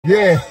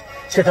Yeah,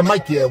 check a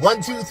mic here.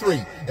 1, 2,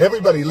 3.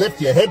 Everybody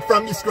lift your head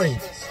from your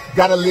screens.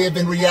 Gotta live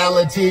in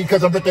reality,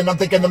 cause I'm ripping, I'm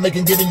thinking, I'm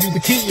making, giving you the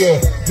key, yeah.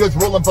 Just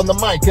rolling from the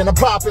mic and I'm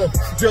popping.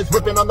 Just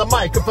ripping on the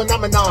mic, a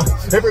phenomenon.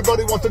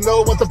 Everybody wants to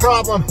know what's the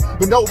problem,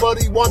 but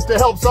nobody wants to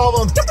help solve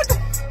them.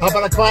 How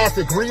about a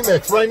classic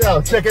remix right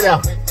now? Check it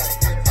out.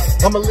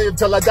 I'ma live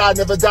till I die,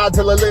 never die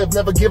till I live,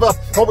 never give up.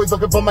 Always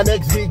looking for my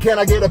next gig. Can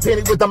I get a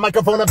penny with the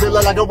microphone? I feel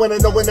like a winner.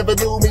 No one ever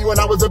knew me when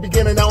I was a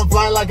beginner. Now I'm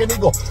flying like an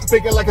eagle,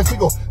 thinking like a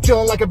seagull,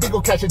 chilling like a beagle,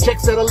 cashing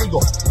checks that are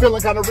legal,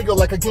 feeling kind of regal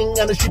like a king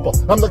and a sheeple.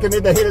 I'm looking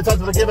at the haters, I'm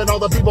forgiving all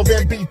the people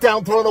been beat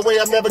down, thrown away.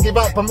 I never give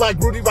up. I'm like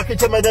Rudy Rocket,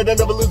 to my dad, I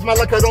never lose my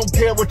luck. I don't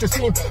care what you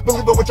seen,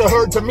 believe it what you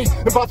heard. To me,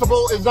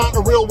 impossible is not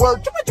a real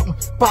word.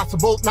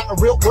 Possible, not a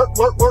real word.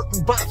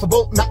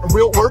 Impossible, not a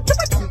real word.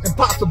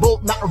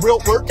 Impossible, not a real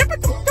word.